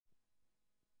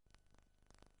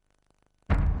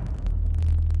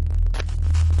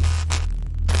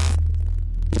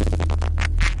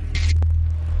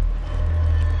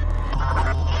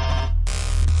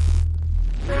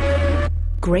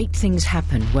great things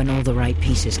happen when all the right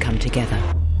pieces come together.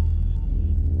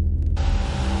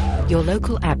 Your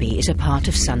local Abbey is a part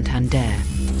of Santander,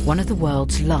 one of the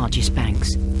world's largest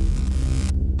banks.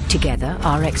 Together,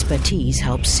 our expertise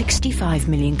helps 65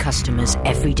 million customers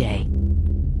every day.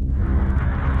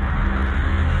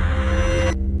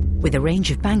 With a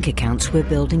range of bank accounts we're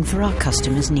building for our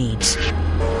customers' needs.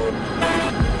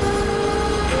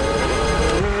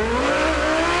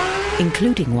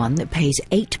 Including one that pays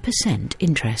 8%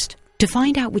 interest. To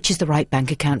find out which is the right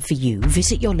bank account for you,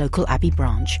 visit your local Abbey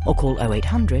branch or call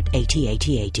 0800 80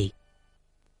 80 80.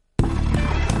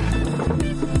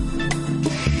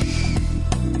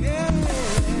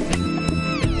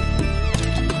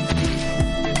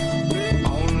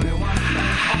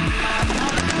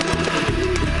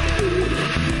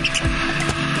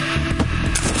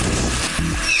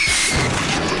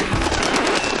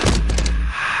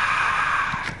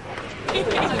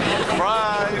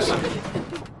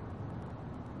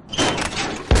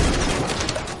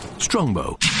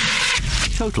 Strongbow.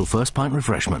 Total first pint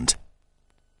refreshment.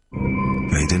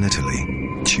 Made in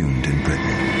Italy, tuned in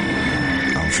Britain.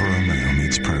 Alfa Romeo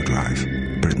meets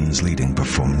ProDrive, Britain's leading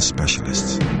performance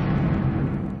specialists.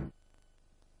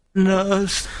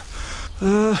 Nurse.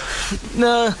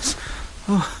 Nurse.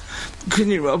 Oh, can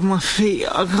you rub my feet?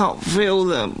 I can't feel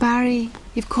them. Barry,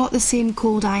 you've caught the same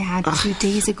cold I had 2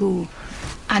 days ago.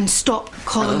 And stop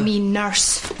calling me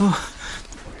nurse.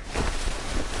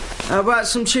 How about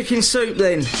some chicken soup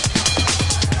then?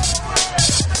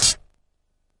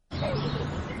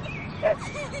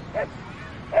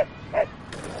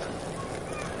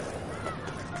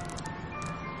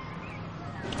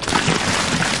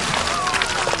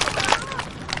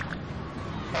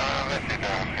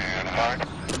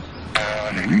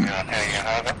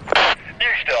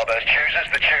 Starburst choosers,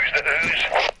 the choose the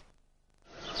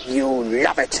ooze. You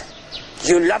love it.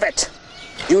 You love it.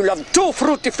 You love 2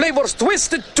 fruity flavors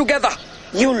twisted together.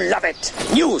 You love it.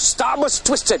 New Starburst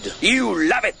Twisted. You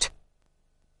love it.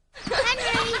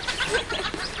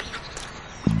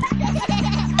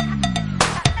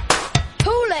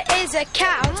 Paula is a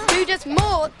cow who does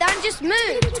more than just moo.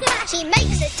 She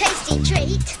makes a tasty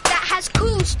treat that has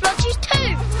cool splodges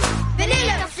too.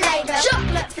 Vanilla flavour,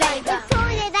 chocolate flavour. With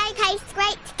Paula they taste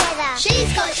great together.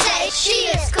 She's got taste, she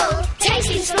is cool.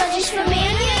 Tasty splodges for me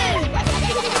and you.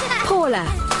 Paula,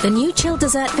 the new chilled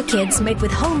dessert for kids made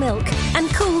with whole milk and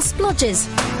cool splodges.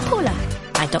 Paula,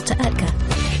 by Dr. Oetker.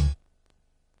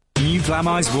 New Glam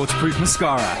Eyes Waterproof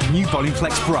Mascara. New Volume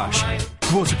Flex Brush.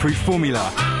 Waterproof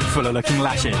formula. Fuller looking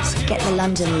lashes. Get the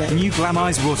London look. New Glam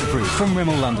Eyes Waterproof from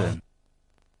Rimmel, London.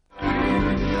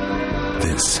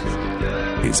 This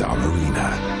is our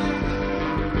arena.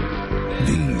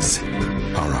 These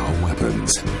are our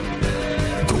weapons.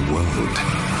 The world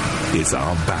is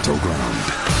our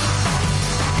battleground.